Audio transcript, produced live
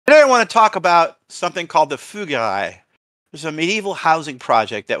Today I want to talk about something called the Fuggerei. It's a medieval housing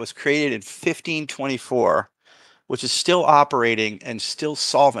project that was created in 1524, which is still operating and still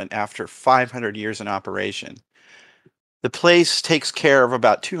solvent after 500 years in operation. The place takes care of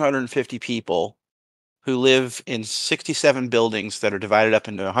about 250 people who live in 67 buildings that are divided up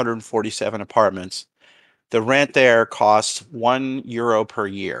into 147 apartments. The rent there costs €1 per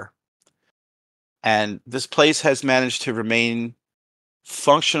year. And this place has managed to remain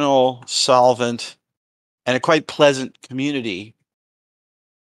functional, solvent, and a quite pleasant community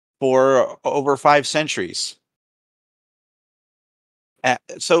for over 5 centuries.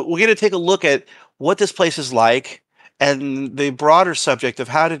 So we're going to take a look at what this place is like and the broader subject of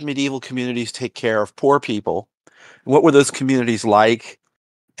how did medieval communities take care of poor people? What were those communities like?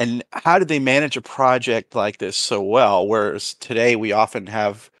 And how did they manage a project like this so well? Whereas today we often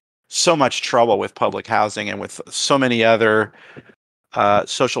have so much trouble with public housing and with so many other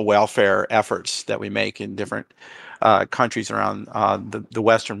social welfare efforts that we make in different countries around the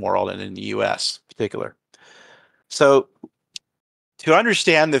Western world and in the US in particular. So to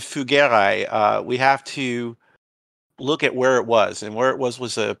understand the Fuggerei, we have to look at where it was. And where it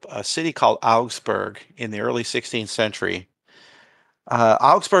was a city called Augsburg in the early 16th century.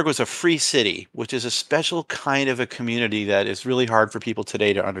 Augsburg was a free city, which is a special kind of a community that is really hard for people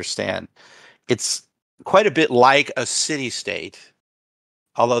today to understand. It's quite a bit like a city-state,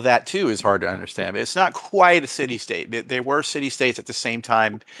 although that too is hard to understand. It's not quite a city-state. There were city-states at the same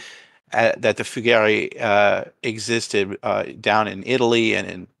time that the Fuggerei existed down in Italy and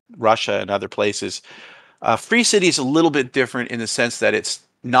in Russia and other places. Free city is a little bit different in the sense that it's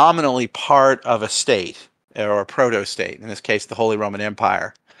nominally part of a state or a proto-state, in this case, the Holy Roman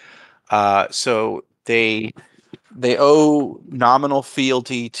Empire. So they owe nominal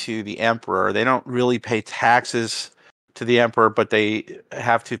fealty to the emperor. They don't really pay taxes to the emperor, but they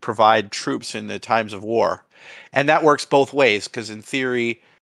have to provide troops in the times of war. And that works both ways, because in theory,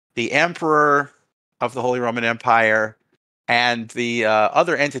 the emperor of the Holy Roman Empire and the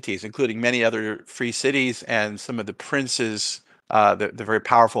other entities, including many other free cities and some of the princes, the very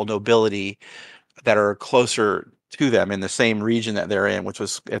powerful nobility that are closer to them in the same region that they're in, which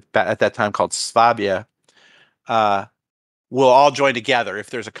was at that time called Swabia, will all join together if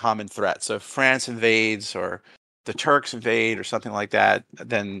there's a common threat. So if France invades or the Turks invade or something like that,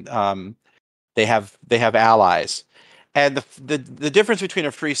 then they have allies. And the difference between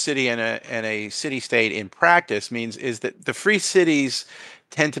a free city and a city-state in practice is that the free cities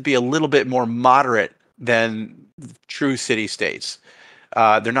tend to be a little bit more moderate than true city-states.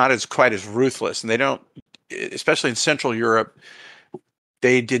 They're not quite as ruthless, and they don't, especially in Central Europe,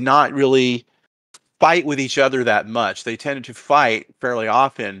 they did not really fight with each other that much. They tended to fight fairly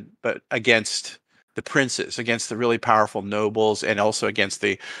often, but against the princes, against the really powerful nobles, and also against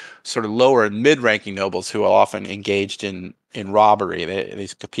the sort of lower and mid-ranking nobles who are often engaged in robbery.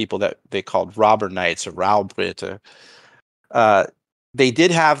 These people that they called robber knights or Raubritter. They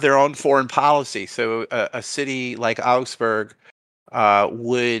did have their own foreign policy. So a city like Augsburg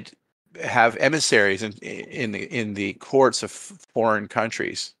would have emissaries in the courts of foreign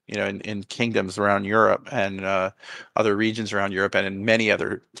countries, in kingdoms around Europe and other regions around Europe and in many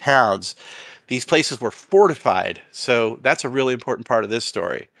other towns. These places were fortified, so that's a really important part of this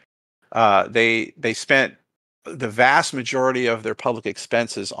story. They spent the vast majority of their public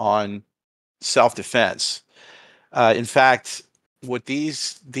expenses on self-defense. In fact, what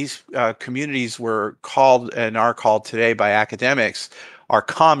these communities were called and are called today by academics are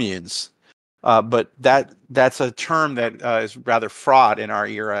communes. But that's a term that is rather fraught in our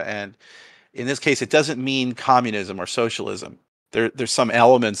era, and in this case, it doesn't mean communism or socialism. There's some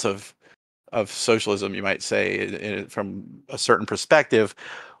elements of socialism, you might say, from a certain perspective,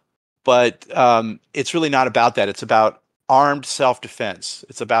 but it's really not about that. It's about armed self-defense.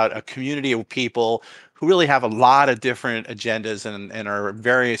 It's about a community of people who really have a lot of different agendas and are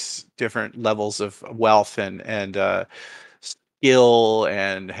various different levels of wealth and skill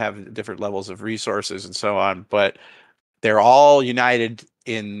and have different levels of resources and so on. But they're all united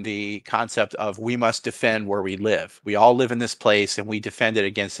in the concept of we must defend where we live. We all live in this place and we defend it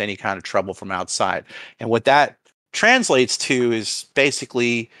against any kind of trouble from outside. And what that translates to is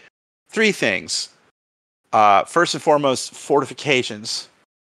basically 3 things. First and foremost, fortifications.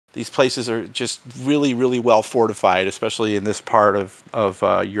 These places are just really, really well fortified, especially in this part of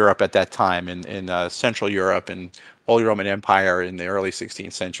Europe at that time, in Central Europe and Holy Roman Empire in the early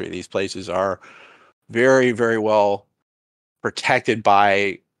 16th century. These places are very, very well protected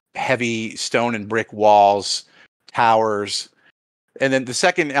by heavy stone and brick walls, towers. And then the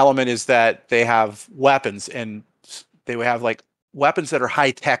second element is that they have weapons, and they have like weapons that are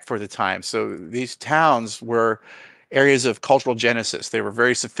high tech for the time. So these towns were areas of cultural genesis. They were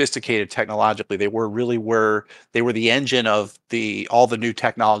very sophisticated technologically. They were the engine of all the new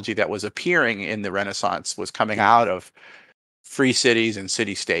technology that was appearing in the Renaissance was coming out of free cities and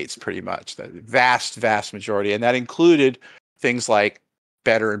city states, pretty much. The vast majority. And that included things like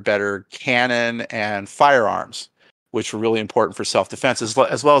better and better cannon and firearms, which were really important for self-defense, as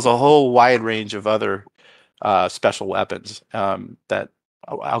well as a whole wide range of other special weapons that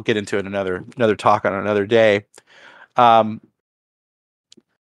I'll get into in another talk on another day.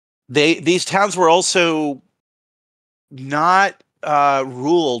 These towns were also not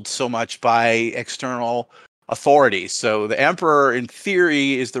ruled so much by external authorities. So the emperor, in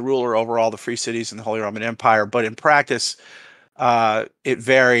theory, is the ruler over all the free cities in the Holy Roman Empire, but in practice, it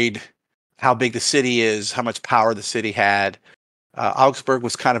varied how big the city is, how much power the city had. Augsburg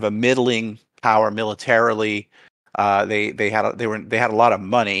was kind of a middling power militarily. They had a lot of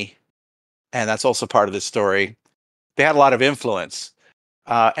money, and that's also part of the story. They had a lot of influence,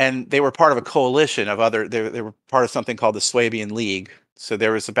 and they were part of a coalition of other. They were part of something called the Swabian League. So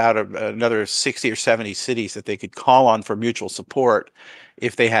there was about another 60 or 70 cities that they could call on for mutual support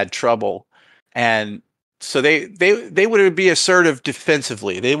if they had trouble, and so they would be assertive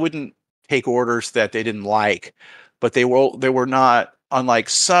defensively. They wouldn't take orders that they didn't like, but they were not unlike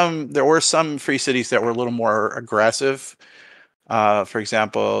some. There were some free cities that were a little more aggressive. For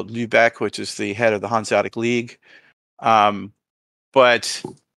example, Lübeck, which is the head of the Hanseatic League. But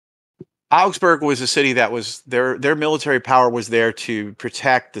Augsburg was a city that was their military power was there to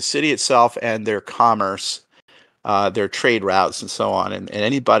protect the city itself and their commerce, their trade routes, and so on. And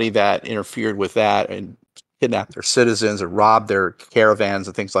anybody that interfered with that and kidnapped their citizens or robbed their caravans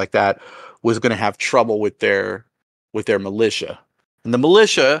and things like that was going to have trouble with their militia. And the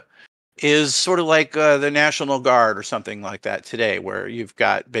militia is sort of like the National Guard or something like that today, where you've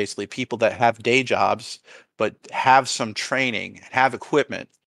got basically people that have day jobs but have some training, have equipment.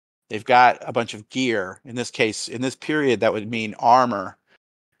 They've got a bunch of gear. In this case, in this period, that would mean armor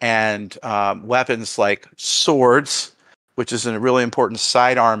and weapons like swords, which is a really important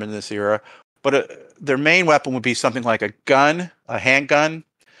sidearm in this era. But their main weapon would be something like a gun, a handgun,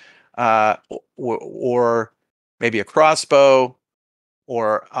 or maybe a crossbow,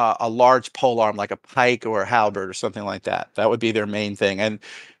 or a large polearm like a pike or a halberd or something like that. That would be their main thing. And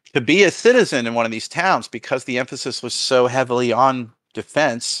to be a citizen in one of these towns, because the emphasis was so heavily on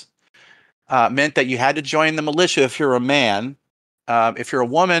defense, meant that you had to join the militia if you're a man. If you're a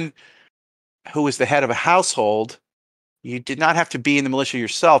woman who was the head of a household, you did not have to be in the militia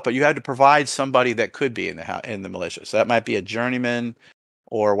yourself, but you had to provide somebody that could be in the militia. So that might be a journeyman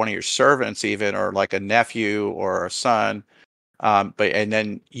or one of your servants even, or like a nephew or a son. And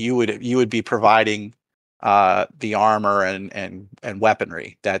then you would be providing the armor and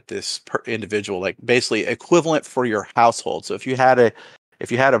weaponry that this individual, like basically equivalent for your household. So if you had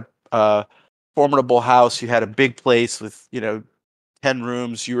a formidable house, you had a big place with 10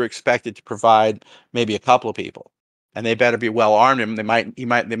 rooms, you were expected to provide maybe a couple of people, and they better be well armed. And they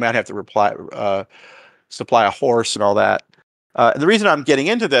might have to supply a horse and all that. And the reason I'm getting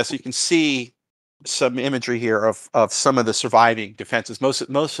into this, you can see some imagery here of some of the surviving defenses. Most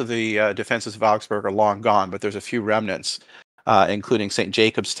of the defenses of Augsburg are long gone, but there's a few remnants, including St.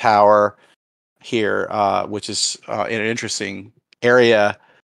 Jacob's Tower here, which is in an interesting area.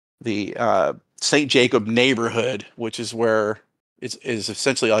 The St. Jacob neighborhood, which is where is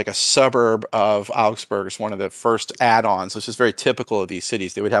essentially like a suburb of Augsburg. It's one of the first add-ons, which is very typical of these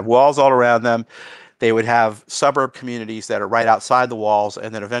cities. They would have walls all around them. They would have suburb communities that are right outside the walls,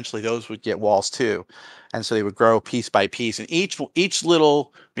 and then eventually those would get walls too. And so they would grow piece by piece. And each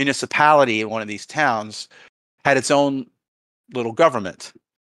little municipality in one of these towns had its own little government.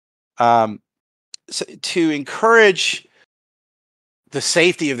 So to encourage the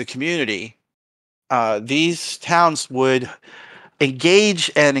safety of the community, these towns would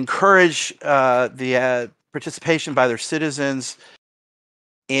engage and encourage the participation by their citizens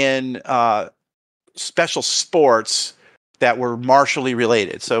in special sports that were martially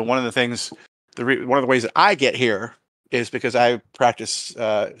related. So one of the things, one of the ways that I get here is because I practiced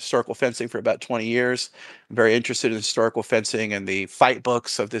historical fencing for about 20 years. I'm very interested in historical fencing and the fight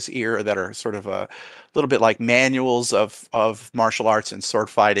books of this era that are sort of a little bit like manuals of martial arts and sword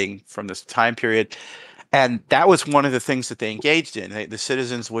fighting from this time period. And that was one of the things that they engaged in. The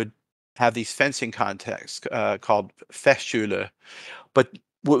citizens would have these fencing contests called Festschule. But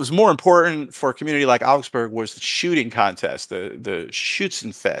what was more important for a community like Augsburg was the shooting contest, the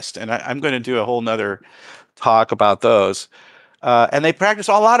Schützenfest. And I'm going to do a whole nother talk about those. And they practice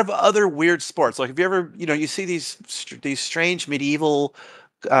a lot of other weird sports. Like if you ever, you see these strange medieval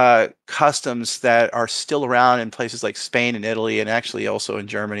customs that are still around in places like Spain and Italy, and actually also in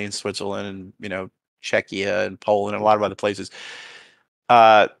Germany and Switzerland, and Czechia and Poland and a lot of other places.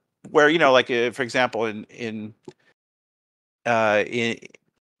 Uh, where like for example, uh, in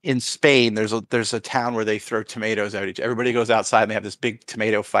in Spain, there's a town where they throw tomatoes at each. Everybody goes outside and they have this big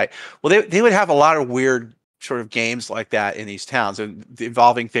tomato fight. Well, they would have a lot of weird sort of games like that in these towns, and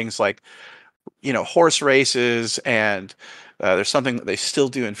involving things like horse races, and there's something that they still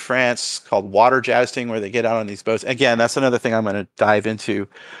do in France called water jousting, where they get out on these boats. Again, that's another thing I'm going to dive into.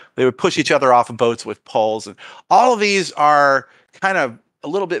 They would push each other off of boats with poles, and all of these are kind of a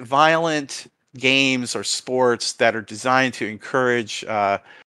little bit violent games or sports that are designed to encourage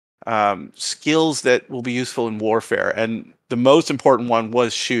skills that will be useful in warfare. And the most important one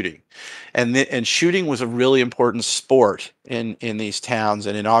was shooting, and shooting was a really important sport in these towns,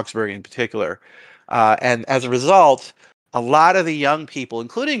 and in Augsburg in particular. And as a result, a lot of the young people,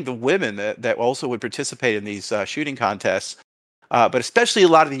 including the women that also would participate in these shooting contests, but especially a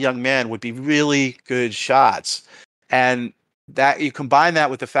lot of the young men, would be really good shots. And that you combine that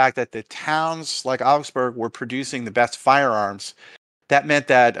with the fact that the towns like Augsburg were producing the best firearms, that meant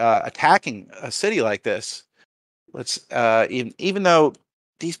that attacking a city like this, even though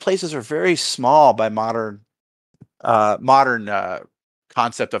these places are very small by modern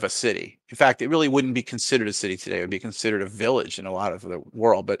concept of a city. In fact, it really wouldn't be considered a city today. It would be considered a village in a lot of the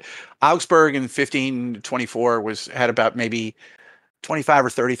world. But Augsburg in 1524 had about maybe 25 or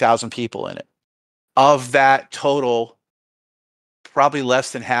 30,000 people in it. Of that total, probably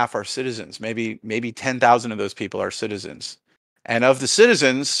less than half are citizens. Maybe 10,000 of those people are citizens. And of the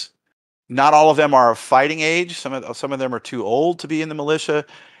citizens, not all of them are of fighting age. Some of them are too old to be in the militia,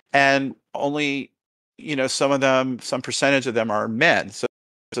 and only some percentage of them are men. So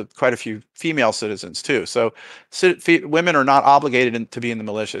there's quite a few female citizens too. So women are not obligated to be in the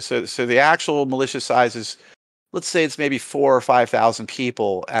militia. So the actual militia size is, let's say it's maybe 4,000 or 5,000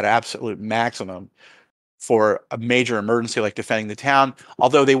 people at absolute maximum for a major emergency like defending the town.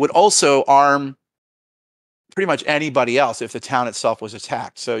 Although they would also arm pretty much anybody else if the town itself was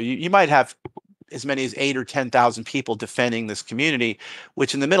attacked. So you might have as many as 8,000 or 10,000 people defending this community,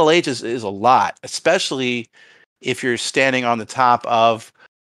 which in the Middle Ages is a lot, especially if you're standing on the top of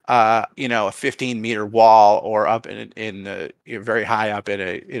a 15-meter wall, or up very high up in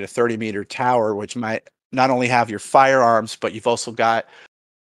a 30-meter tower, which might not only have your firearms, but you've also got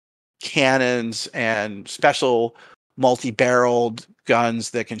cannons and special multi-barreled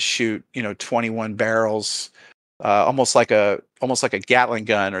guns that can shoot 21 barrels, almost like a Gatling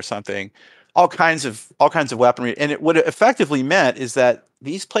gun or something. All kinds of weaponry. And what it effectively meant is that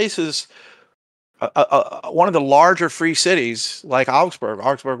these places, one of the larger free cities like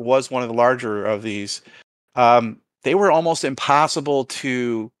Augsburg was one of the larger of these, they were almost impossible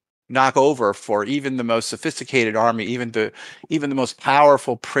to knock over for even the most sophisticated army, even the most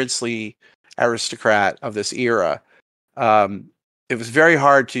powerful princely aristocrat of this era. It was very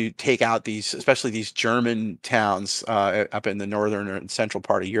hard to take out these, especially these German towns up in the northern and central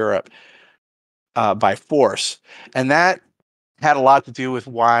part of Europe, by force. And that had a lot to do with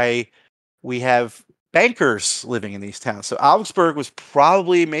why we have bankers living in these towns. So Augsburg was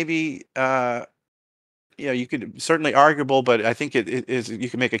probably maybe, you could certainly arguable, but I think it is, you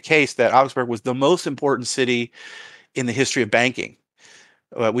can make a case that Augsburg was the most important city in the history of banking.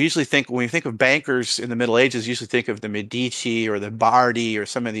 We usually think, when we think of bankers in the Middle Ages, usually think of the Medici or the Bardi or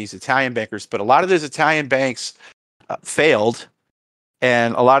some of these Italian bankers, but a lot of those Italian banks failed,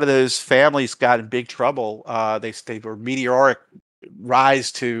 and a lot of those families got in big trouble. They were meteoric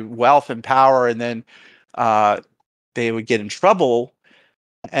rise to wealth and power, and then they would get in trouble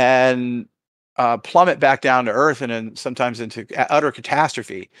and plummet back down to earth, and then sometimes into utter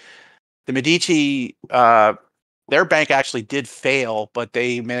catastrophe. The Medici, their bank actually did fail, but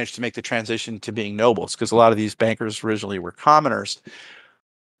they managed to make the transition to being nobles, because a lot of these bankers originally were commoners.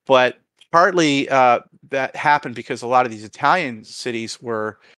 But partly that happened because a lot of these Italian cities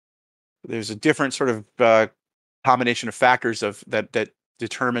there's a different sort of combination of factors that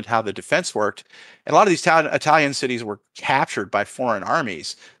determined how the defense worked. And a lot of these Italian cities were captured by foreign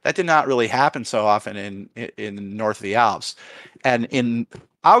armies. That did not really happen so often in north of the Alps. And in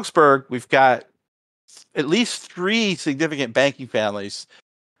Augsburg, we've got at least 3 significant banking families.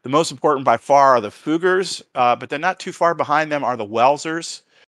 The most important by far are the Fuggers, but then not too far behind them are the Welsers.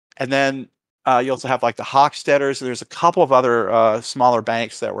 And then you also have like the Hochstädters. There's a couple of other smaller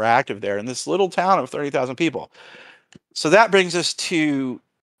banks that were active there in this little town of 30,000 people. So that brings us to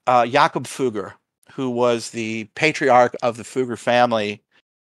Jacob Fugger, who was the patriarch of the Fugger family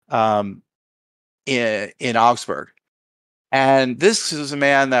in Augsburg. And this is a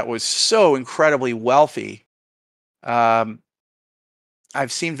man that was so incredibly wealthy. I've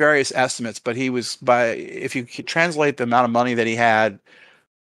seen various estimates, but he was, if you could translate the amount of money that he had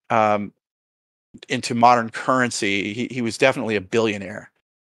into modern currency, he was definitely a billionaire.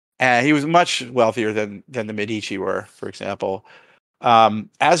 And he was much wealthier than the Medici were, for example.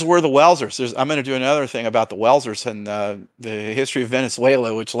 As were the Welsers. I'm going to do another thing about the Welsers and the history of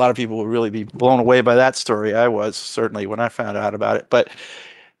Venezuela, which a lot of people will really be blown away by that story. I was, certainly, when I found out about it. But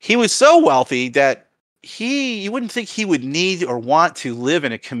he was so wealthy that you wouldn't think he would need or want to live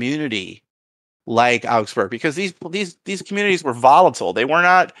in a community like Augsburg, because these communities were volatile. They were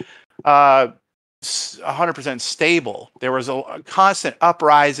not 100% stable. There was a constant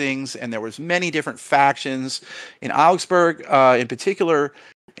uprisings, and there was many different factions in Augsburg, in particular.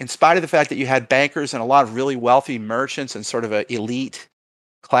 In spite of the fact that you had bankers and a lot of really wealthy merchants and sort of an elite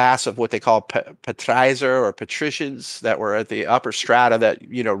class of what they call patrizer or patricians that were at the upper strata that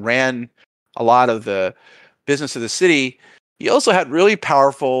ran a lot of the business of the city, you also had really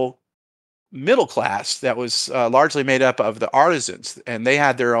powerful middle class that was largely made up of the artisans, and they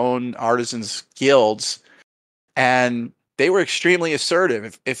had their own artisans guilds, and they were extremely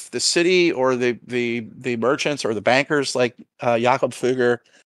assertive. If the city or the merchants or the bankers like Jacob Fugger,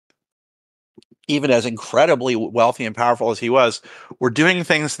 even as incredibly wealthy and powerful as he was, were doing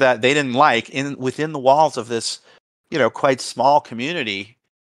things that they didn't like within the walls of this quite small community,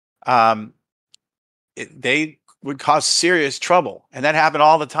 they would cause serious trouble, and that happened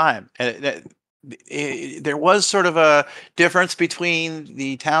all the time. And there was sort of a difference between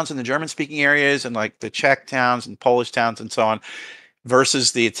the towns in the German-speaking areas and like the Czech towns and Polish towns and so on,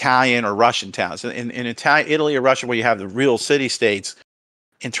 versus the Italian or Russian towns. In Italy or Russia, where you have the real city-states,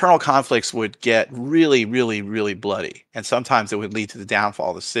 internal conflicts would get really, really, really bloody, and sometimes it would lead to the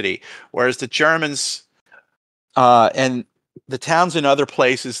downfall of the city. Whereas the Germans and the towns in other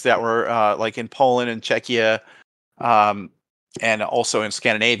places that were like in Poland and Czechia, and also in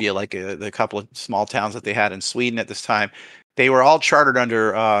Scandinavia, like the couple of small towns that they had in Sweden at this time, they were all chartered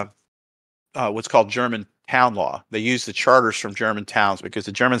under what's called German town law. They used the charters from German towns because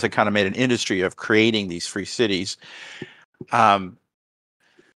the Germans had kind of made an industry of creating these free cities. You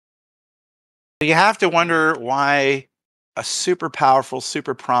have to wonder why a super powerful,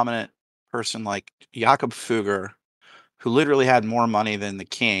 super prominent person like Jacob Fugger, who literally had more money than the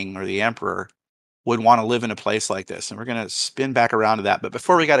king or the emperor, would want to live in a place like this. And we're going to spin back around to that. But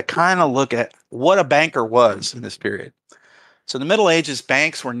before, we got to kind of look at what a banker was in this period. So in the Middle Ages,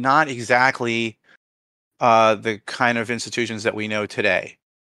 banks were not exactly the kind of institutions that we know today.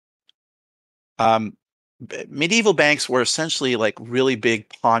 Medieval banks were essentially like really big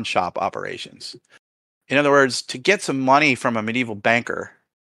pawn shop operations. In other words, to get some money from a medieval banker,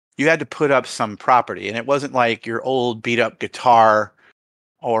 you had to put up some property. And it wasn't like your old beat up guitar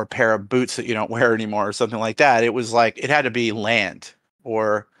or a pair of boots that you don't wear anymore or something like that. It was like, it had to be land,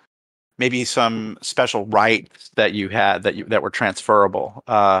 or maybe some special rights that you had that were transferable,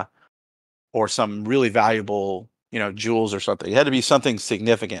 or some really valuable, jewels or something. It had to be something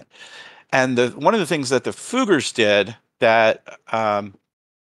significant. And one of the things that the Fuggers did that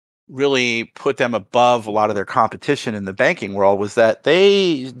really put them above a lot of their competition in the banking world was that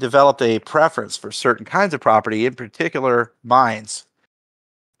they developed a preference for certain kinds of property, in particular mines.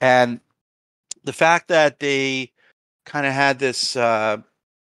 And the fact that they kind of had this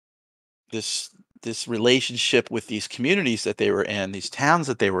this relationship with these communities that they were in, these towns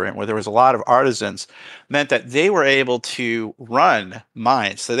that they were in, where there was a lot of artisans, meant that they were able to run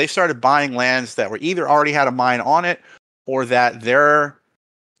mines. So they started buying lands that were either already had a mine on it, or that their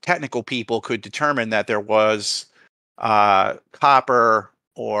technical people could determine that there was copper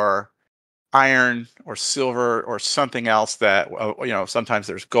or iron or silver or something else that, sometimes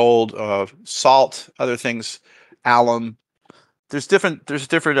there's gold, salt, other things, alum. There's different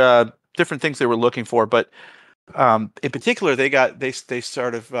things they were looking for, but in particular, they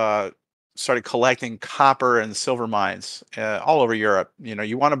started collecting copper and silver mines all over Europe.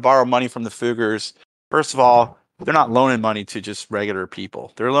 You want to borrow money from the Fuggers. First of all, they're not loaning money to just regular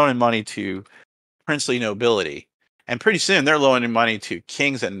people. They're loaning money to princely nobility, and pretty soon they're loaning money to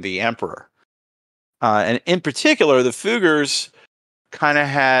kings and the emperor. And in particular, the Fuggers kind of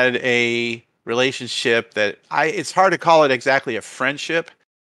had a relationship that it's hard to call it exactly a friendship,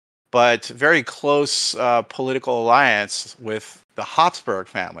 but very close political alliance with the Habsburg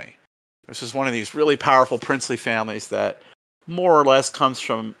family. This is one of these really powerful princely families that more or less comes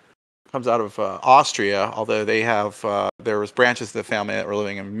out of Austria, although they have there was branches of the family that were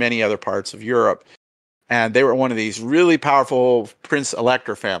living in many other parts of Europe. And they were one of these really powerful Prince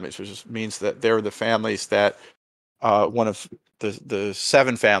Elector families, which just means that they're the families that one of the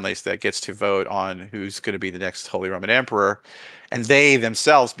 7 families that gets to vote on who's going to be the next Holy Roman Emperor. And they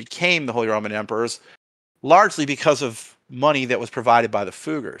themselves became the Holy Roman Emperors largely because of money that was provided by the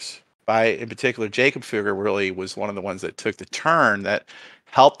Fuggers. In particular, Jacob Fugger really was one of the ones that took the turn that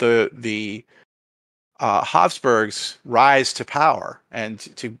helped the Habsburgs rise to power and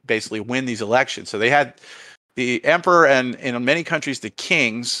to basically win these elections. So they had the emperor and in many countries the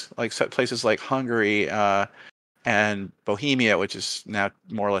kings, like places like Hungary and Bohemia, which is now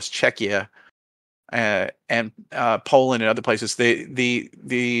more or less Czechia, and Poland and other places. The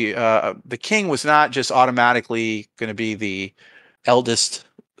king was not just automatically going to be the eldest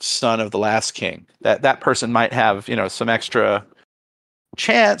son of the last king. That person might have some extra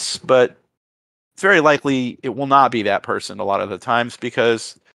chance, but it's very likely it will not be that person a lot of the times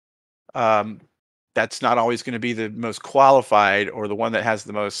because that's not always going to be the most qualified or the one that has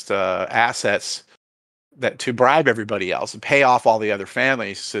the most assets that to bribe everybody else and pay off all the other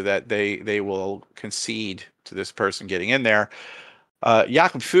families so that they will concede to this person getting in there.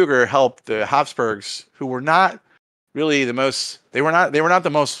 Jacob Fugger helped the Habsburgs, who were not really the most. They were not the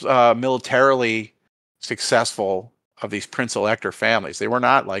most militarily successful of these Prince Elector families. They were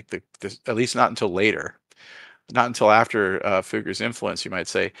not like at least not until later, not until after Fugger's influence, you might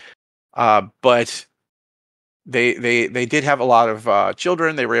say. But they did have a lot of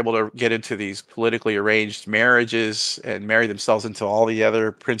children. They were able to get into these politically arranged marriages and marry themselves into all the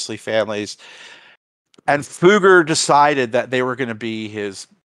other princely families. And Fugger decided that they were going to be his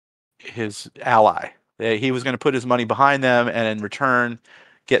ally. He was going to put his money behind them and in return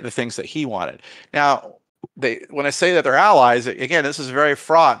get the things that he wanted. Now, when I say that they're allies, again, this is very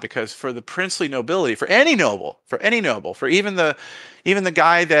fraught because for the princely nobility, for any noble, for even the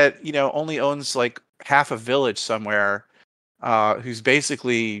guy that only owns like half a village somewhere, who's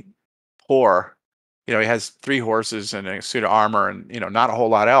basically poor, he has 3 horses and a suit of armor and not a whole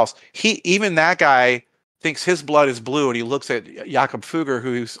lot else. Even that guy thinks his blood is blue, and he looks at Jacob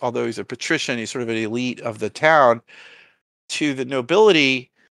Fugger, although he's a patrician, he's sort of an elite of the town. To the nobility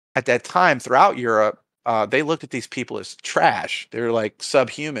at that time throughout Europe, they looked at these people as trash. They're like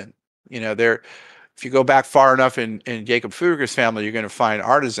subhuman. If you go back far enough in Jacob Fugger's family, you're going to find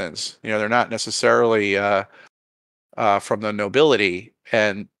artisans. They're not necessarily from the nobility,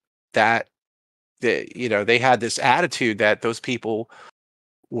 and that they had this attitude that those people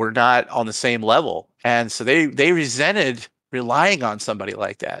were not on the same level, and so they resented relying on somebody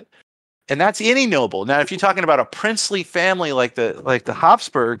like that. And that's any noble. Now, if you're talking about a princely family like the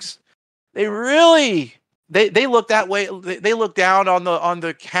Habsburgs, they really they look that way. They look down on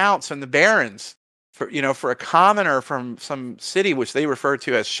the counts and the barons for a commoner from some city, which they refer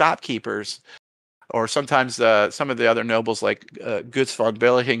to as shopkeepers, or sometimes some of the other nobles like Guts von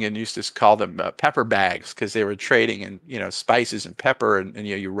Bellingen used to call them pepper bags because they were trading in spices and pepper, and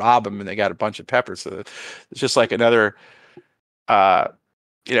you rob them and they got a bunch of pepper. So it's just like another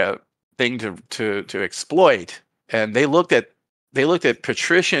thing to exploit. And they looked at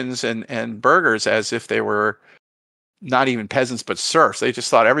patricians and burghers as if they were not even peasants but serfs. They just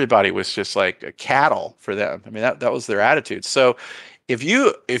thought everybody was just like a cattle for them. I mean, that was their attitude. So if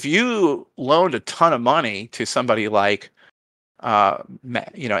you loaned a ton of money to somebody like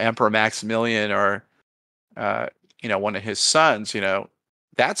Emperor Maximilian or one of his sons,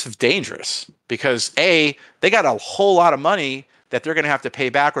 that's dangerous because they got a whole lot of money that they're going to have to pay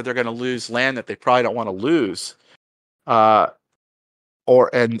back, or they're going to lose land that they probably don't want to lose. That's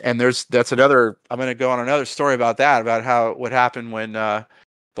another. I'm going to go on another story about that, about what happened when the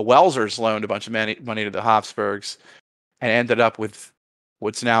Welsers loaned a bunch of money to the Habsburgs and ended up with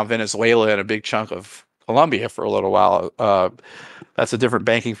what's now Venezuela and a big chunk of Colombia for a little while. That's a different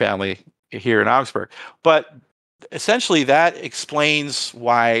banking family here in Augsburg, but essentially that explains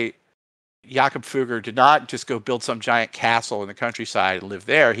why Jacob Fugger did not just go build some giant castle in the countryside and live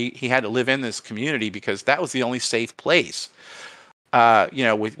there. He had to live in this community because that was the only safe place.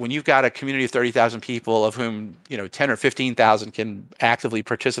 When you've got a community of 30,000 people, of whom 10 or 15,000 can actively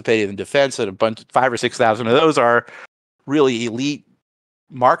participate in defense, and 5 or 6,000 of those are really elite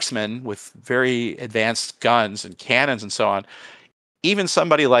marksmen with very advanced guns and cannons and so on. Even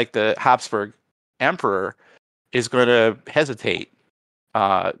somebody like the Habsburg emperor is going to hesitate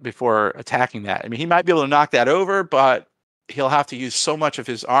before attacking that. I mean, he might be able to knock that over, but he'll have to use so much of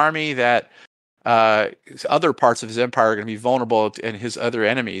his army that other parts of his empire are going to be vulnerable, and his other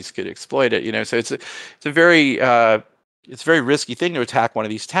enemies could exploit it. So it's a very risky thing to attack one of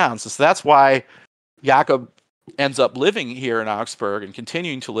these towns. So that's why Jacob ends up living here in Augsburg and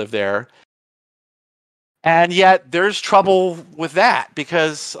continuing to live there. And yet there's trouble with that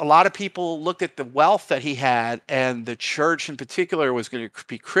because a lot of people looked at the wealth that he had, and the church in particular was going to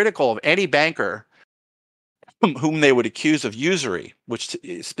be critical of any banker whom they would accuse of usury, which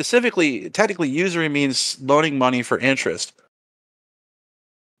specifically, technically, usury means loaning money for interest.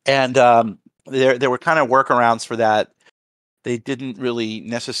 And there were kind of workarounds for that. They didn't really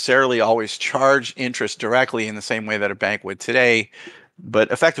necessarily always charge interest directly in the same way that a bank would today, but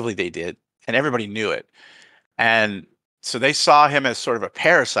effectively they did, and everybody knew it. And so they saw him as sort of a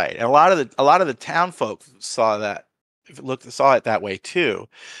parasite, and a lot of the town folk saw that, saw it that way too.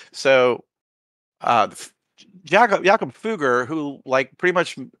 So Jacob Fugger, who, like pretty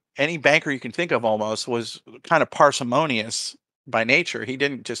much any banker you can think of, almost was kind of parsimonious by nature. He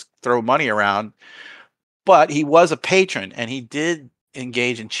didn't just throw money around, but he was a patron, and he did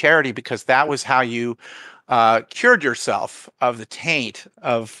engage in charity because that was how you cured yourself of the taint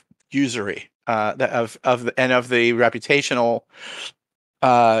of usury, of the reputational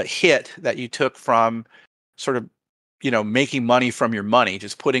hit that you took from sort of making money from your money,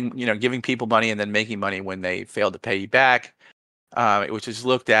 just putting giving people money and then making money when they failed to pay you back, which is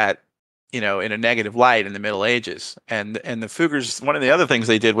looked at in a negative light in the Middle Ages. And the Fuggers, one of the other things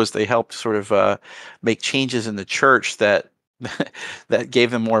they did was they helped sort of make changes in the church that that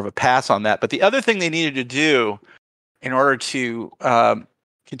gave them more of a pass on that. But the other thing they needed to do in order to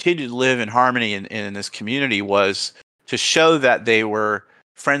continue to live in harmony in this community was to show that they were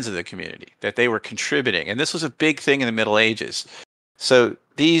friends of the community, that they were contributing. And this was a big thing in the Middle Ages. So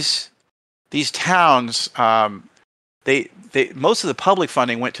these towns, they most of the public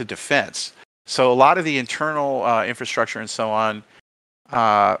funding went to defense. So a lot of the internal infrastructure and so on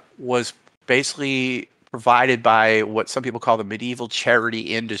was basically provided by what some people call the medieval charity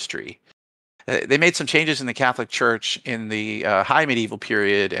industry. They made some changes in the Catholic Church in the high medieval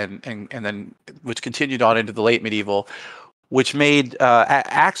period, and then which continued on into the late medieval, which made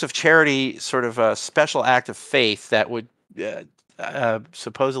acts of charity sort of a special act of faith that would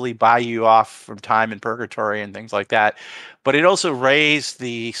supposedly buy you off from time in purgatory and things like that. But it also raised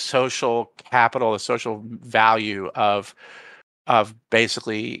the social capital, the social value of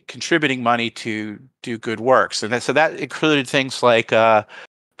basically contributing money to do good works. And so that included things like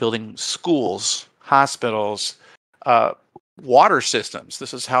building schools, hospitals, water systems.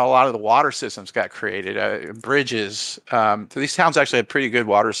 This is how a lot of the water systems got created, bridges. So these towns actually had pretty good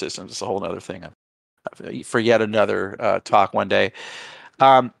water systems. It's a whole other thing for yet another talk one day.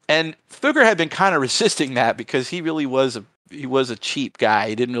 And Fugger had been kind of resisting that because he really was a cheap guy.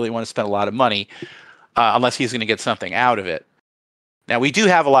 He didn't really want to spend a lot of money unless he's going to get something out of it. Now, we do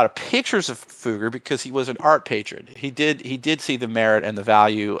have a lot of pictures of Fugger because he was an art patron. He did see the merit and the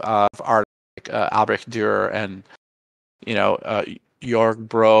value of art like Albrecht Dürer and Jörg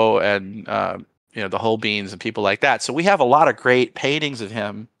Breau and the Holbeins and people like that. So we have a lot of great paintings of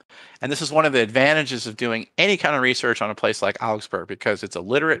him. And this is one of the advantages of doing any kind of research on a place like Augsburg, because it's a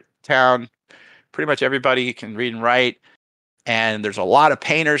literate town. Pretty much everybody can read and write. And there's a lot of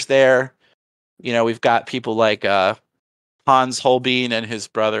painters there. We've got people like Hans Holbein and his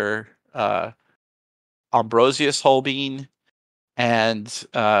brother Ambrosius Holbein. And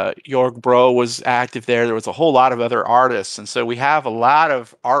Jörg Breau was active there. There was a whole lot of other artists. And so we have a lot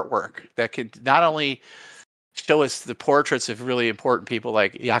of artwork that could not only show us the portraits of really important people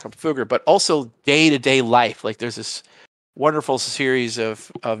like Jacob Fugger, but also day-to-day life. Like there's this wonderful series of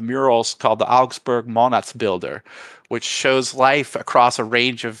murals called the Augsburg Monatsbilder, which shows life across a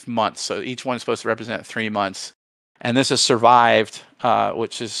range of months. So each one is supposed to represent 3 months. And this has survived,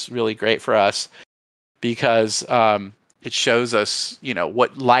 which is really great for us because it shows us,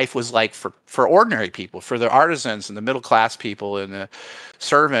 what life was like for ordinary people, for the artisans and the middle class people and the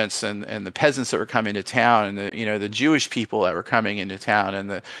servants and the peasants that were coming to town, and the Jewish people that were coming into town, and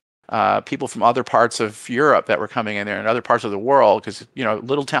the people from other parts of Europe that were coming in there and other parts of the world. Because a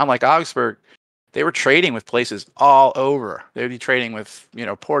little town like Augsburg, they were trading with places all over. They would be trading with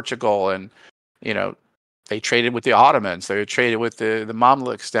Portugal, and they traded with the Ottomans. They traded with the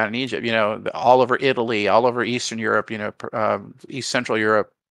Mamluks down in Egypt, all over Italy, all over Eastern Europe, East Central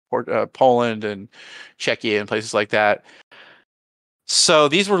Europe, Poland and Czechia and places like that. So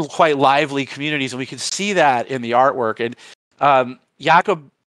these were quite lively communities, and we could see that in the artwork. And Jacob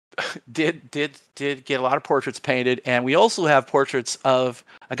did get a lot of portraits painted, and we also have portraits of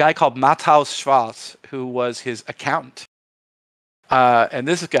a guy called Matthaus Schwarz, who was his accountant. And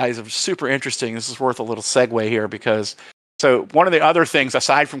this guy is super interesting. This is worth a little segue here because one of the other things,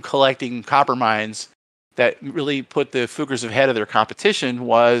 aside from collecting copper mines, that really put the Fuggers ahead of their competition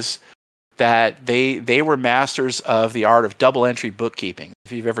was that they were masters of the art of double entry bookkeeping.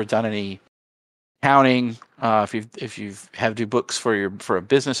 If you've ever done any accounting. If you have to do books for a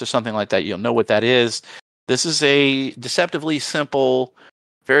business or something like that, you'll know what that is. This is a deceptively simple,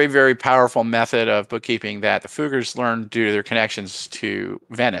 very, very powerful method of bookkeeping that the Fuggers learned due to their connections to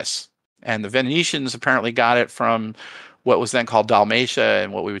Venice. And the Venetians apparently got it from what was then called Dalmatia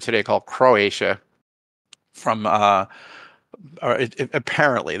and what we would today call Croatia. From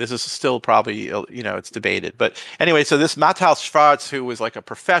apparently, this is still probably it's debated, but anyway, so this Matthias Schwarz, who was like a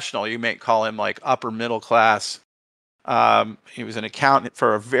professional, you may call him like upper middle class. He was an accountant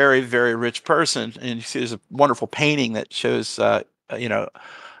for a very, very rich person, and you see there's a wonderful painting that shows Jacob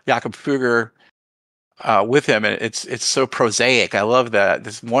Fugger with him, and it's so prosaic. I love that.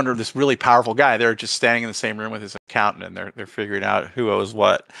 This really powerful guy. They're just standing in the same room with his accountant, and they're figuring out who owes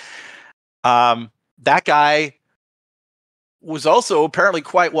what. That guy was also apparently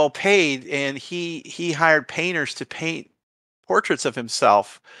quite well paid, and he hired painters to paint portraits of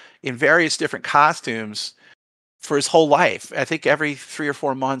himself in various different costumes for his whole life. I think every 3 or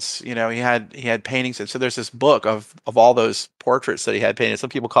 4 months, he had paintings, and so there's this book of all those portraits that he had painted. Some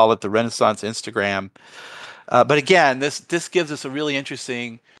people call it the Renaissance Instagram, but again, this gives us a really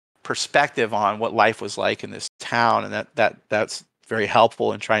interesting perspective on what life was like in this town, and that's very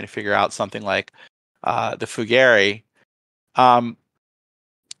helpful in trying to figure out something like the Fuggerei.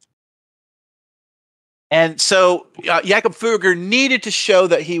 And so Jacob Fugger needed to show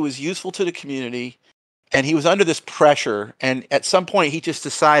that he was useful to the community, and he was under this pressure. And at some point, he just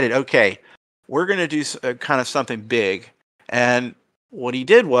decided, okay, we're going to do kind of something big. And what he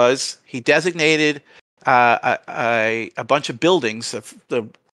did was he designated a bunch of buildings, the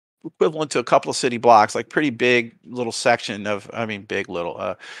equivalent to a couple of city blocks, like pretty big little section a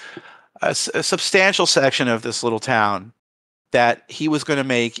substantial section of this little town that he was going to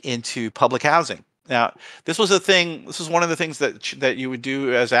make into public housing. Now, this was one of the things that you would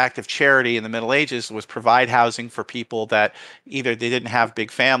do as active charity in the Middle Ages, was provide housing for people that either they didn't have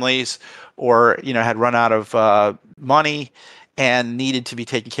big families or had run out of money and needed to be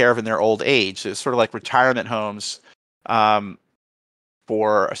taken care of in their old age. It's sort of like retirement homes,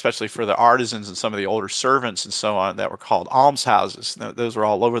 especially for the artisans and some of the older servants and so on, that were called almshouses. Those were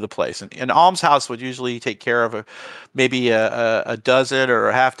all over the place. And an almshouse would usually take care of maybe a dozen or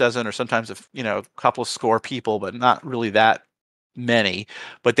a half dozen, or sometimes a couple of score people, but not really that many.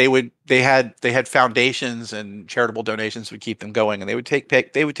 But they had foundations, and charitable donations would keep them going, and they would take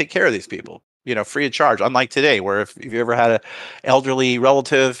care of these people, free of charge. Unlike today, where if you ever had an elderly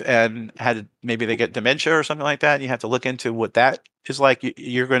relative and maybe they get dementia or something like that, and you have to look into what that is like,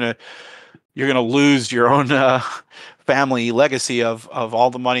 you're gonna lose your own family legacy of all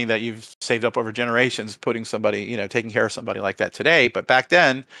the money that you've saved up over generations, putting somebody, taking care of somebody like that today. But back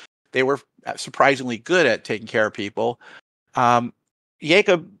then, they were surprisingly good at taking care of people.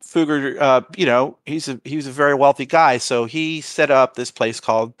 Jacob Fugger, he was a very wealthy guy, so he set up this place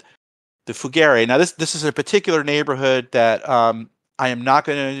called the Fuggerei. Now, this is a particular neighborhood that I am not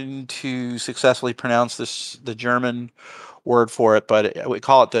going to successfully pronounce the German word for it, but we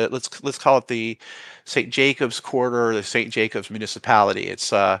call it let's call it the St. Jacob's Quarter, or the St. Jacob's Municipality.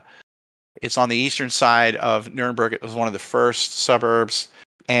 It's on the eastern side of Nuremberg. It was one of the first suburbs,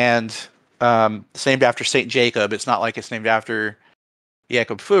 and it's named after St. Jacob. It's not like it's named after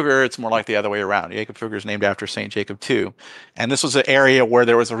Jacob Fugger. It's more like the other way around. Jacob Fugger is named after St. Jacob too. And this was an area where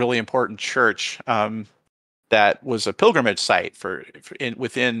there was a really important church that was a pilgrimage site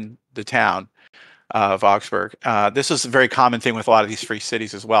within the town of Augsburg. This is a very common thing with a lot of these free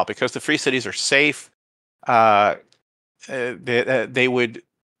cities as well, because the free cities are safe. They would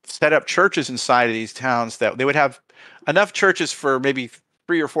set up churches inside of these towns that they would have enough churches for maybe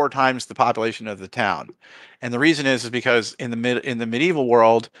 3 or 4 times the population of the town. And the reason is because in the medieval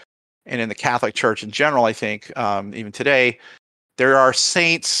world, and in the Catholic Church in general, I think even today, there are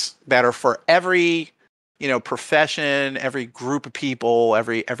saints that are for every profession, every group of people,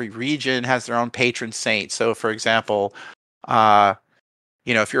 every region has their own patron saint. So, for example,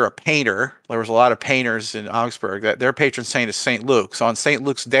 if you're a painter, there was a lot of painters in Augsburg that their patron saint is St. Luke. So on St.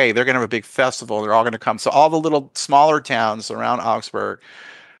 Luke's Day, they're going to have a big festival. They're all going to come. So all the little smaller towns around Augsburg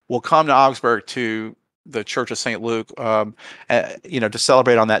will come to Augsburg to the Church of St. Luke, to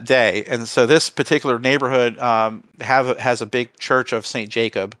celebrate on that day. And so this particular neighborhood has a big church of St.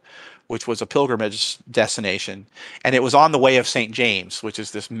 Jacob, which was a pilgrimage destination. And it was on the way of St. James, which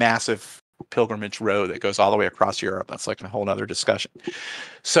is this massive pilgrimage road that goes all the way across Europe. That's like a whole other discussion.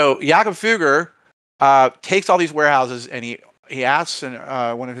 So Jacob Fugger takes all these warehouses, and he asks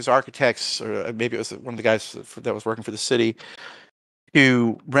one of his architects, or maybe it was one of the guys that was working for the city,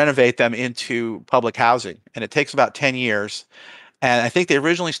 to renovate them into public housing. And it takes about 10 years. And I think they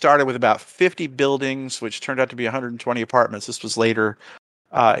originally started with about 50 buildings, which turned out to be 120 apartments. This was later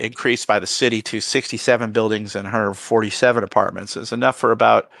increased by the city to 67 buildings and 147 apartments. It's enough for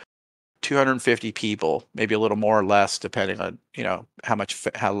about 250 people, maybe a little more or less, depending on how much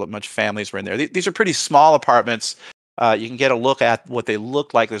families were in there. These are pretty small apartments. You can get a look at what they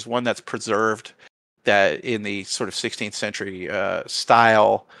look like. There's one that's preserved that in the sort of 16th century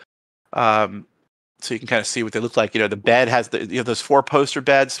style. So you can kind of see what they look like. The bed has those 4-poster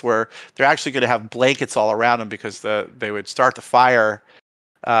beds where they're actually going to have blankets all around them because they would start the fire,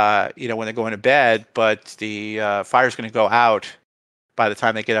 when they go into bed, but the fire's going to go out by the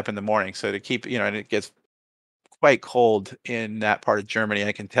time they get up in the morning. So to keep, and it gets quite cold in that part of Germany.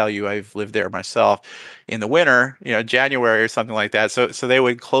 I can tell you, I've lived there myself in the winter, January or something like that. So they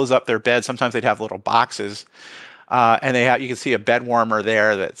would close up their bed. Sometimes they'd have little boxes, and you can see a bed warmer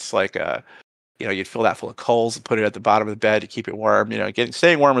there that's like you'd fill that full of coals and put it at the bottom of the bed to keep it warm.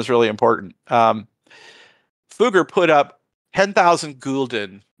 Staying warm is really important. Fugger put up 10,000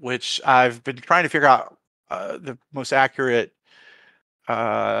 gulden, which I've been trying to figure out the most accurate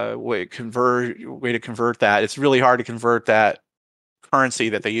way to convert that. It's really hard to convert that currency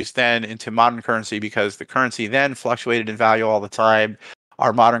that they used then into modern currency because the currency then fluctuated in value all the time.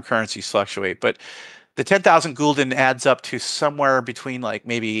 Our modern currencies fluctuate, but the 10,000 gulden adds up to somewhere between like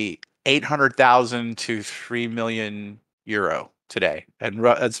maybe 800,000 to 3 million euro today, and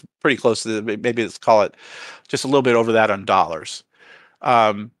that's pretty close to maybe let's call it just a little bit over that on dollars.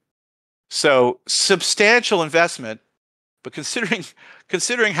 So substantial investment, but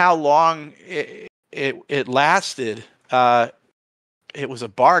considering how long it lasted, it was a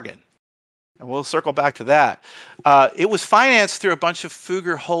bargain. And we'll circle back to that. It was financed through a bunch of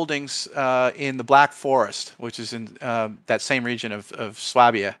Fugger holdings in the Black Forest, which is in that same region of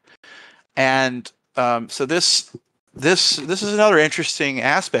Swabia. And so this is another interesting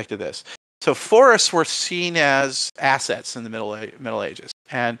aspect of this. So forests were seen as assets in the Middle Ages,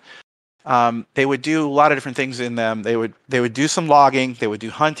 and they would do a lot of different things in them. They would do some logging. They would do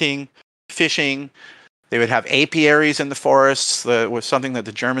hunting, fishing. They would have apiaries in the forests. That was something that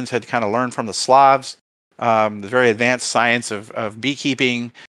the Germans had kind of learned from the Slavs. The very advanced science of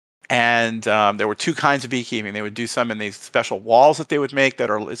beekeeping. And there were two kinds of beekeeping. They would do some in these special walls that they would make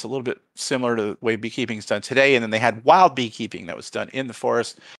it's a little bit similar to the way beekeeping is done today. And then they had wild beekeeping that was done in the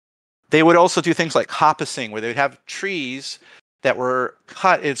forest. They would also do things like coppicing, where they would have trees that were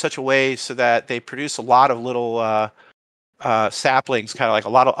cut in such a way so that they produce a lot of little saplings, kind of like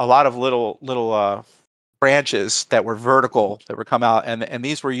a lot of little branches that were vertical that would come out, and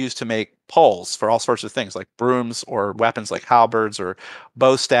these were used to make poles for all sorts of things like brooms or weapons like halberds or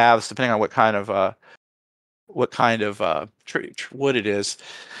bow staves, depending on what kind of wood it is.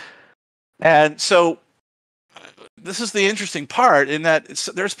 And so this is the interesting part, in that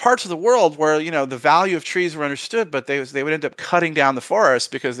there's parts of the world where the value of trees were understood, but they would end up cutting down the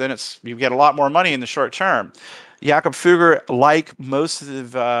forest because then you get a lot more money in the short term. Jacob Fugger, like most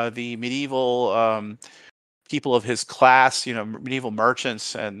of the medieval people of his class, medieval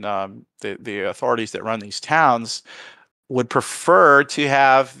merchants and the authorities that run these towns, would prefer to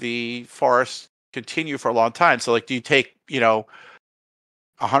have the forest continue for a long time. So, like, do you take 100%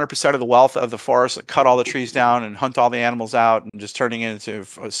 of the wealth of the forest, cut all the trees down and hunt all the animals out and just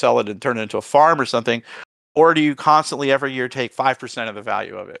sell it and turn it into a farm or something? Or do you constantly every year take 5% of the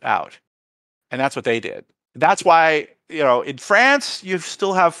value of it out? And that's what they did. That's why, in France, you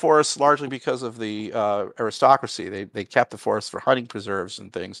still have forests largely because of the aristocracy. They kept the forests for hunting preserves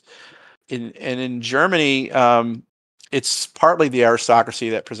and things. In Germany, it's partly the aristocracy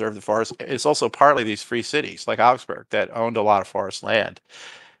that preserved the forest. It's also partly these free cities like Augsburg that owned a lot of forest land,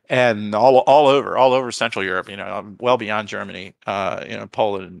 and all over Central Europe. Well beyond Germany.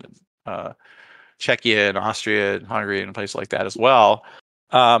 Poland, Czechia, and Austria, and Hungary, and places like that as well.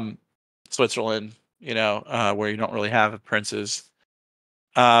 Switzerland, where you don't really have princes.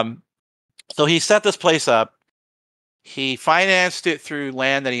 So he set this place up. He financed it through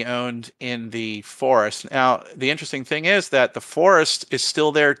land that he owned in the forest. Now, the interesting thing is that the forest is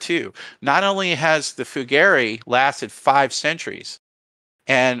still there too. Not only has the Fuggerei lasted 5 centuries,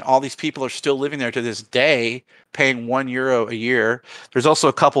 and all these people are still living there to this day, paying €1 a year. There's also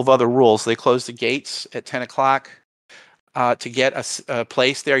a couple of other rules. They close the gates at 10 o'clock. To get a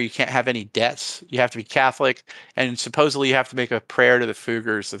place there, you can't have any debts. You have to be Catholic, and supposedly you have to make a prayer to the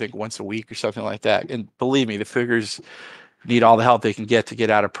Fuggers, I think once a week or something like that. And believe me, the Fuggers need all the help they can get to get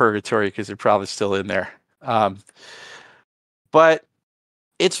out of purgatory because they're probably still in there. But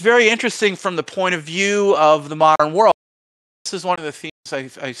it's very interesting from the point of view of the modern world. This is one of the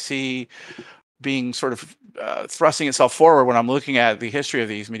themes I see being sort of thrusting itself forward when I'm looking at the history of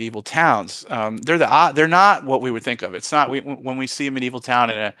these medieval towns. They're not what we would think of. It's not when we see a medieval town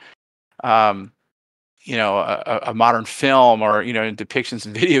in a modern film, or in depictions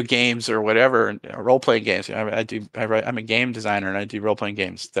in video games or whatever, role playing games. I'm a game designer, and I do role playing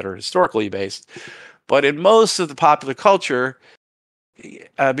games that are historically based. But in most of the popular culture,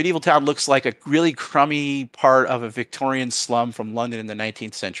 medieval town looks like a really crummy part of a Victorian slum from London in the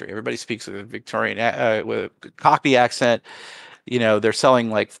 19th century. Everybody speaks with a Victorian with a Cockney accent. They're selling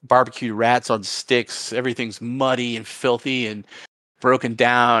like barbecued rats on sticks. Everything's muddy and filthy and broken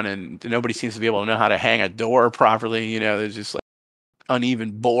down, and nobody seems to be able to know how to hang a door properly. There's just like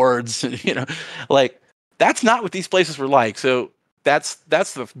uneven boards, and like that's not what these places were like. So that's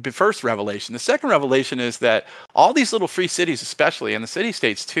the first revelation. The second revelation is that all these little free cities, especially, and the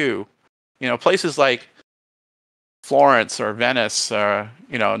city-states too, places like Florence or Venice or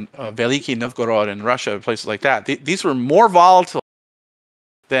Veliki Novgorod in Russia, places like that, these were more volatile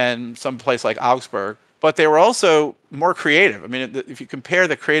than some place like Augsburg, but they were also more creative. I mean, if you compare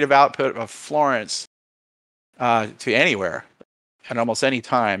the creative output of Florence to anywhere at almost any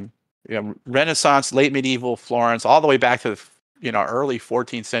time, Renaissance, late medieval Florence, all the way back to the early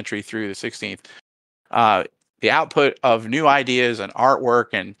 14th century through the 16th, the output of new ideas and artwork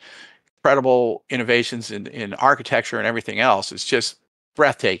and incredible innovations in architecture and everything else is just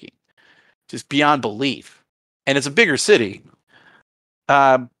breathtaking, just beyond belief. And it's a bigger city.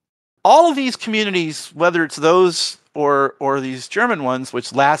 All of these communities, whether it's those or these German ones,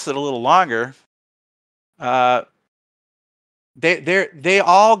 which lasted a little longer, they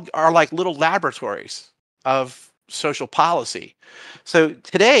all are like little laboratories of social policy. So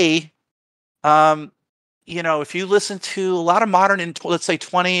today, if you listen to a lot of modern, let's say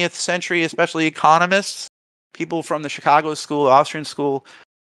 20th century, especially economists, people from the Chicago school, Austrian school,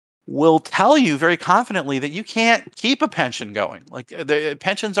 will tell you very confidently that you can't keep a pension going. Like the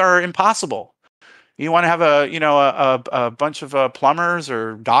pensions are impossible. You want to have a bunch of plumbers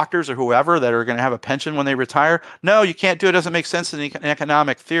or doctors or whoever that are going to have a pension when they retire. No, you can't do it. It doesn't make sense in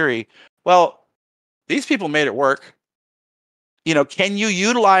economic theory. Well, these people made it work. Can you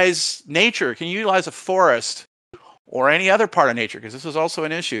utilize nature? Can you utilize a forest or any other part of nature? Because this was also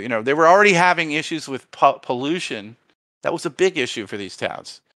an issue. They were already having issues with pollution. That was a big issue for these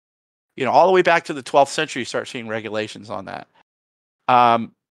towns. All the way back to the 12th century, you start seeing regulations on that.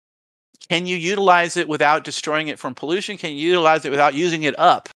 Can you utilize it without destroying it from pollution? Can you utilize it without using it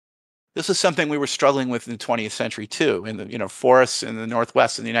up? This is something we were struggling with in the 20th century too, in the forests in the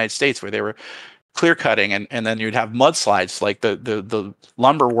Northwest in the United States, where they were clear cutting, and then you'd have mudslides. Like the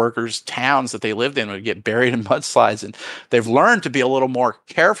lumber workers' towns that they lived in would get buried in mudslides, and they've learned to be a little more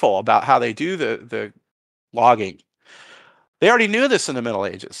careful about how they do the logging. They already knew this in the Middle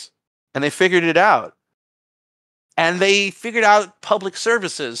Ages, and they figured it out. And they figured out public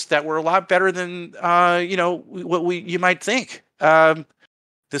services that were a lot better than what you might think. The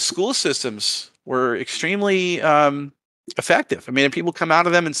school systems were extremely effective. I mean, people come out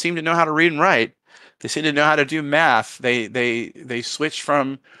of them and seem to know how to read and write. They seem to know how to do math. They switched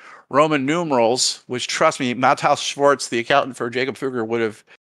from Roman numerals, which, trust me, Matthias Schwartz, the accountant for Jacob Fugger, would have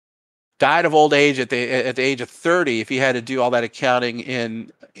died of old age at the age of 30 if he had to do all that accounting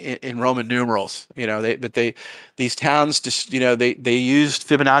in Roman numerals. These towns just they used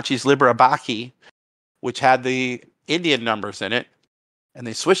Fibonacci's Libera Bacchi, which had the Indian numbers in it, and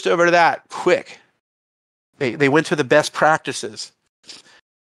they switched over to that quick. They went to the best practices,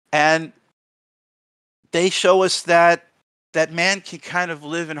 and they show us that man can kind of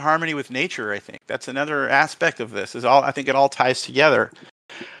live in harmony with nature. I think that's another aspect of this. I think it all ties together.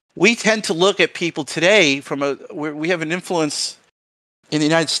 We tend to look at people today we have an influence in the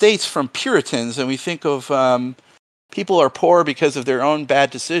United States from Puritans, and we think of people are poor because of their own bad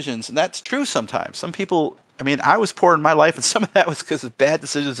decisions, and that's true sometimes. Some people, I was poor in my life, and some of that was because of bad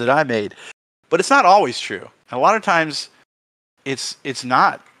decisions that I made. But it's not always true. And a lot of times, it's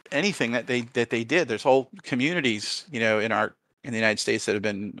not anything that they did. There's whole communities, in the United States that have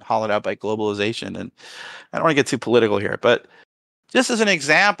been hollowed out by globalization. And I don't want to get too political here, but just as an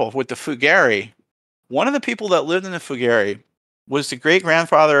example, with the Fuggerei, one of the people that lived in the Fuggerei was the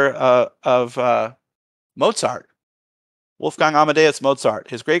great-grandfather of Mozart, Wolfgang Amadeus Mozart.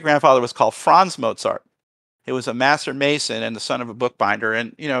 His great-grandfather was called Franz Mozart. He was a master mason and the son of a bookbinder.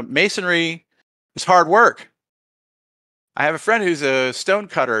 And, masonry is hard work. I have a friend who's a stone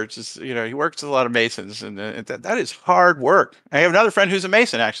cutter. He works with a lot of masons, and that is hard work. I have another friend who's a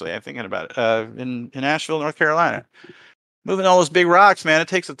mason, actually. I'm thinking about it, in Asheville, North Carolina. Moving all those big rocks, man, it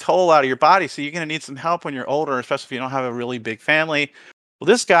takes a toll out of your body. So you're going to need some help when you're older, especially if you don't have a really big family, Well,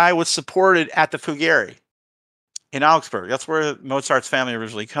 this guy was supported at the Fuggerei in Augsburg. That's where Mozart's family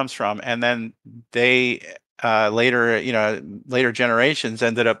originally comes from. And then they later, later generations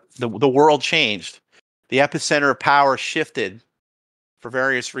ended up, the world changed. The epicenter of power shifted for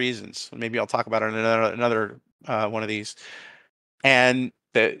various reasons. Maybe I'll talk about it in another one of these. And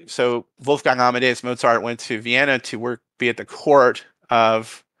so Wolfgang Amadeus Mozart went to Vienna to be at the court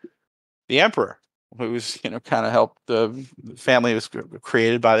of the emperor, who was, kind of helped the family was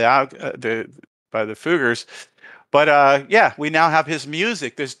created by the Fuggers. But yeah, we now have his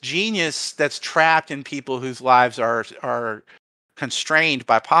music, this genius that's trapped in people whose lives are constrained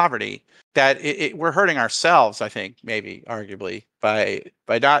by poverty. That we're hurting ourselves, I think, maybe arguably by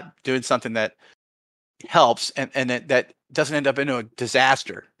not doing something that helps and that doesn't end up into a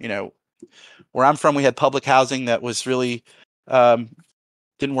disaster. Where I'm from, we had public housing that was really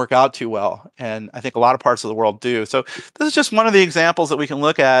didn't work out too well, and I think a lot of parts of the world do. So this is just one of the examples that we can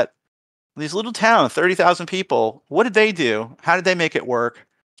look at. These little towns, 30,000 people. What did they do? How did they make it work?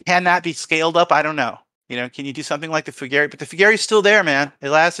 Can that be scaled up? I don't know. Can you do something like the Fuggerei? But the Fuggerei is still there, man. It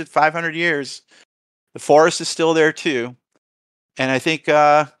lasted 500 years. The forest is still there too, and I think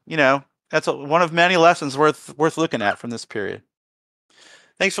that's one of many lessons worth looking at from this period.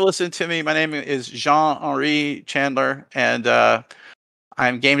 Thanks for listening to me. My name is Jean-Henri Chandler, and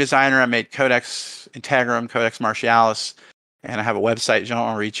I'm game designer. I made Codex Integrum, Codex Martialis, and I have a website,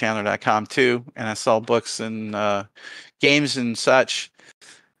 jeanhenrichandler.com too, and I sell books and games and such.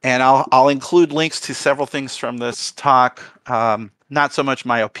 And I'll include links to several things from this talk. Not so much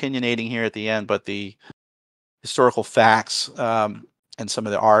my opinionating here at the end, but the historical facts and some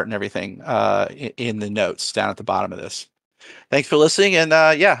of the art and everything in the notes down at the bottom of this. Thanks for listening, and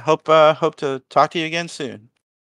yeah, hope to talk to you again soon.